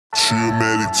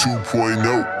Trillmatic 2.0.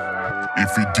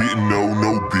 If you didn't know,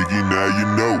 no biggie, now you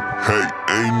know. Hey,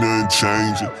 ain't nothing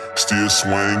changing. Still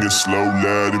swinging, slow,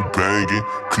 loud and banging.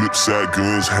 Clips out,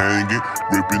 guns hanging.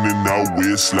 Ripping in our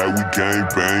west like we gang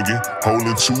banging.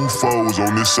 Holding 2 foes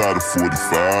on this side of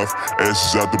 45.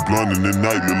 Ashes out the blunt in the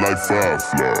night look like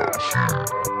fireflies.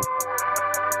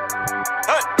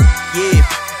 Yeah,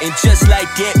 and just like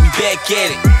that, we back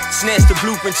at it. Snatch the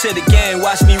blueprint to the game,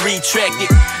 watch me retract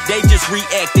it. They just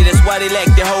reacted, that's why they lack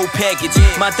the whole package.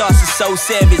 My thoughts are so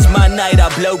savage, my night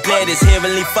I blow Gladys.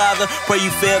 Heavenly Father, pray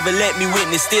you forever let me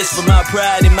witness this. For my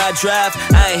pride and my drive,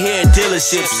 I ain't here at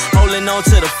dealerships. Holding on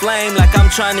to the flame like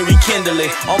I'm trying to rekindle it.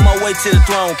 On my way to the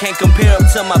throne, can't compare up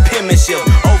to my penmanship.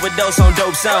 Overdose on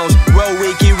dope songs, roll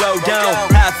wiki, roll down.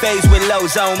 High phase with low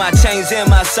zone, my chains in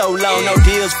my soul on. No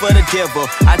deals for the devil,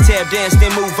 I tap dance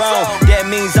then move on. That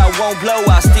means I won't blow,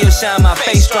 I still shine my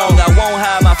face strong. I won't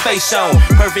hide my face shown.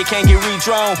 Perfect can't get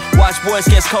redrawn. Watch boys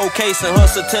catch cold case and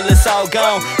hustle till it's all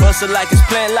gone. Hustle like it's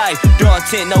plant life, dark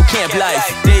tent, no camp life.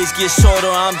 Days get shorter,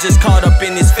 I'm just caught up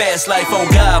in this fast life. On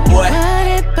God, boy. You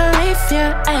wouldn't believe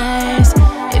your eyes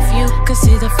if you could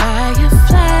see the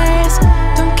fireflies.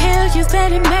 Don't kill you,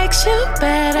 then it makes you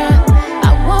better.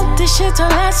 I want this shit to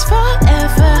last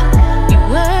forever. You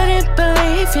wouldn't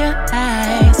believe your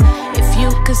eyes if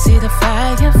you could see the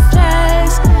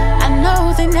fireflies. I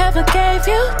know they never gave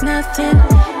you nothing.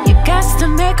 You got to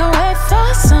make a way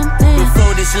for something.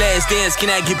 Before this last dance, can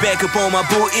I get back up on my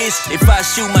bull-ish? If I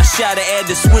shoot my shot, I add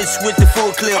the switch with the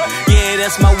full clip. Yeah,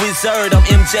 that's my wizard. I'm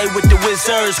MJ with the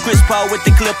Wizards, Chris Paul with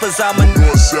the Clippers. I'm a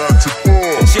Northside to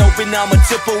bar. Joping, I'm a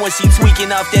tipper when she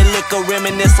tweaking off that liquor.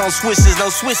 Reminisce on swishes, no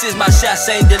swishes, my shots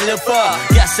ain't deliver.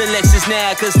 Got selections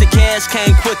now, cause the cash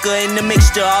came quicker in the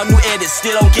mixture. All new edits,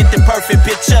 still don't get the perfect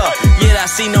picture. Yet I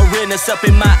see no realness up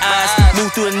in my eyes.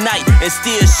 Move through the night and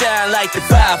still shine like the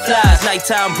fireflies.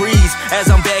 Nighttime breeze as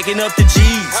I'm bagging up the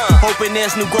G's. Hoping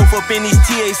there's new growth up in these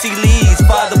TAC leads.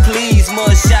 Father please,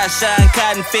 mud shot, shine,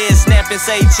 cotton fed, snapping,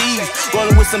 say cheese.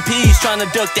 Rolling with some peas, trying to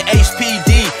duck the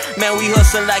HPD. Man, we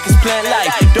hustle like it's plant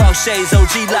life. Dark shades,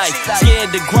 OG life.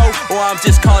 Scared to grow, or I'm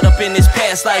just caught up in this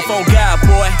past life. On God,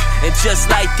 boy. And just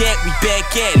like that, we back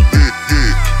at it.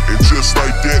 Yeah, and just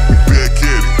like that, we back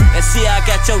at it. And see, I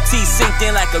got your teeth synced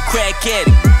in like a crack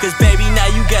addict. Cause baby, now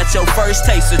you got your first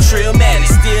taste of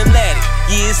Trillmatic. Still at it,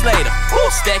 years later,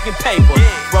 stacking paper,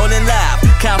 rolling live,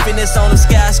 confidence on them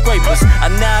skyscrapers.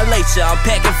 Annihilate ya, I'm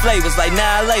packing flavors like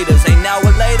annihilators. Ain't now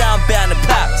or later, I'm bound to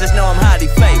pop, just know I'm highly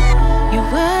favored. You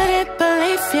wouldn't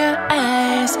believe your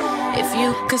eyes if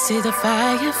you could see the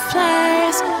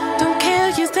fireflies. Don't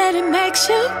kill you, then it makes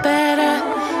you better.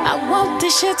 I want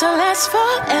this shit to last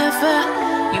forever.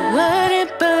 You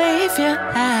wouldn't believe your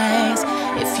eyes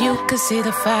if you could see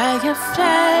the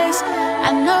fireflies.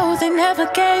 I know they never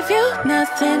gave you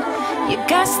nothing. You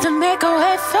got to make a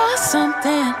way for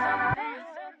something.